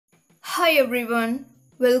Hi everyone,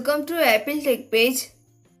 welcome to Apple Tech Page.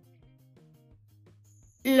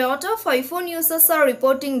 Lot of iPhone users are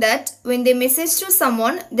reporting that when they message to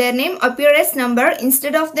someone, their name appears as number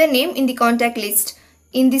instead of their name in the contact list.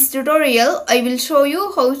 In this tutorial, I will show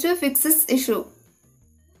you how to fix this issue.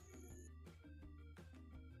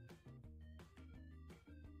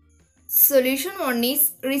 Solution 1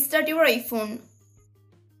 is restart your iPhone.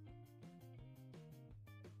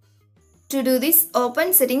 To do this,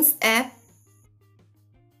 open Settings app.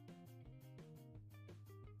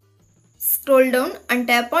 Scroll down and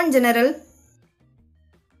tap on General.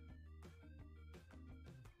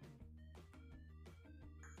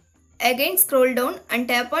 Again scroll down and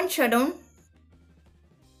tap on Shutdown.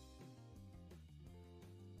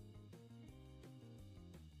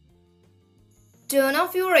 Turn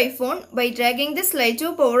off your iPhone by dragging the slide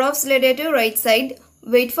to power off slider to right side.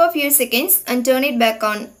 Wait for few seconds and turn it back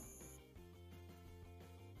on.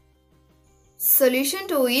 Solution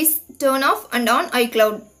 2 is turn off and on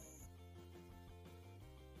iCloud.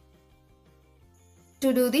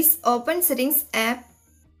 To do this, open Settings app.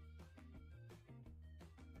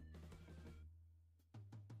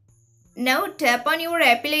 Now tap on your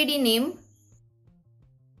Apple ID name.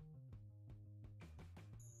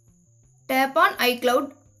 Tap on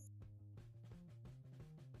iCloud.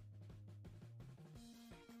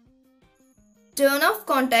 Turn off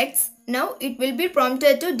contacts. Now it will be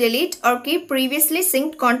prompted to delete or keep previously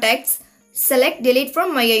synced contacts. Select delete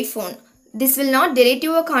from my iPhone. This will not delete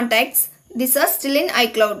your contacts. These are still in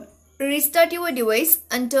iCloud. Restart your device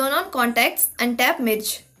and turn on contacts and tap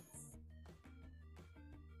merge.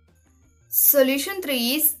 Solution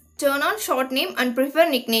 3 is turn on short name and prefer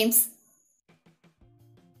nicknames.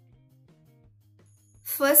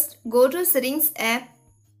 First, go to Settings app.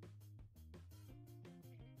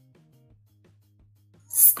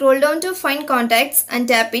 Scroll down to find contacts and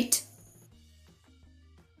tap it.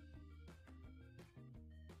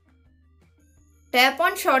 Tap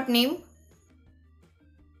on short name.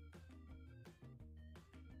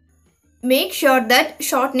 Make sure that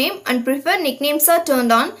short name and prefer nicknames are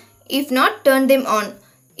turned on. If not, turn them on.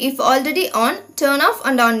 If already on, turn off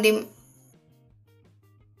and on them.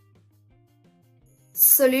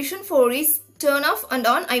 Solution 4 is turn off and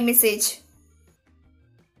on iMessage.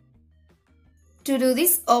 To do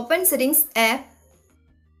this, open Settings app.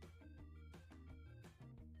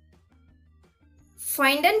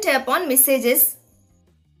 Find and tap on Messages.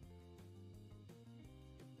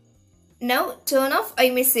 Now turn off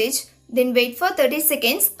iMessage, then wait for 30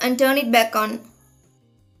 seconds and turn it back on.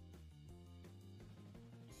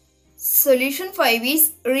 Solution 5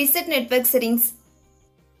 is reset network settings.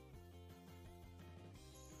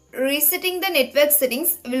 Resetting the network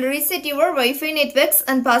settings will reset your Wi-Fi networks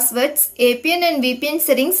and passwords, APN and VPN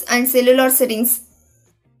settings and cellular settings.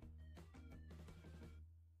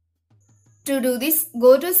 To do this,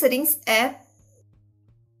 go to Settings app.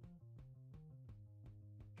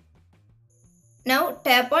 Now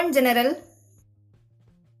tap on General.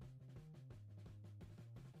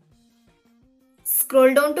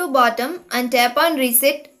 Scroll down to bottom and tap on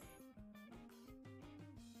Reset.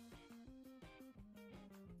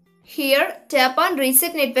 Here, tap on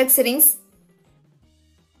Reset Network Settings.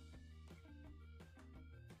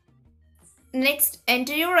 Next,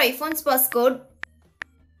 enter your iPhone's passcode.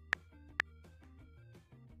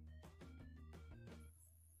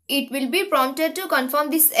 It will be prompted to confirm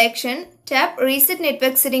this action. Tap Reset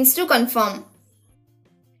Network Settings to confirm.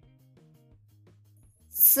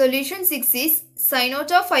 Solution 6 is sign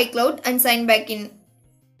out of iCloud and sign back in.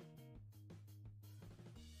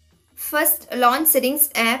 First, launch Settings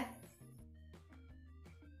app.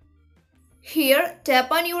 Here,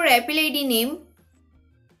 tap on your Apple ID name.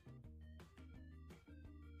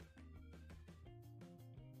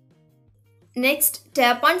 Next,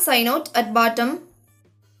 tap on Sign Out at bottom.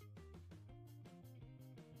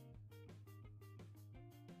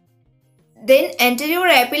 Then enter your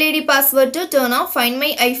Apple ID password to turn off Find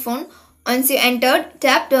My iPhone. Once you entered,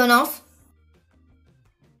 tap Turn Off.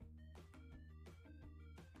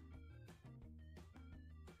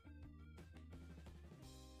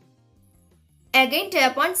 Again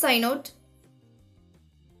tap on Sign Out.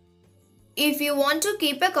 If you want to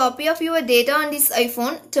keep a copy of your data on this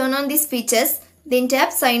iPhone, turn on these features. Then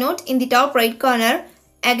tap Sign Out in the top right corner.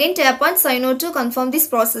 Again tap on Sign Out to confirm this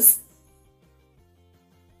process.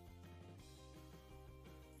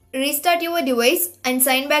 Restart your device and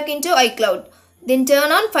sign back into iCloud. Then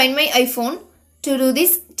turn on Find My iPhone. To do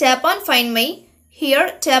this, tap on Find My.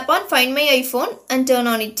 Here, tap on Find My iPhone and turn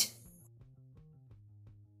on it.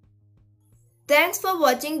 Thanks for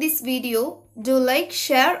watching this video. Do like,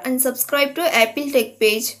 share and subscribe to Apple Tech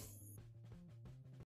Page.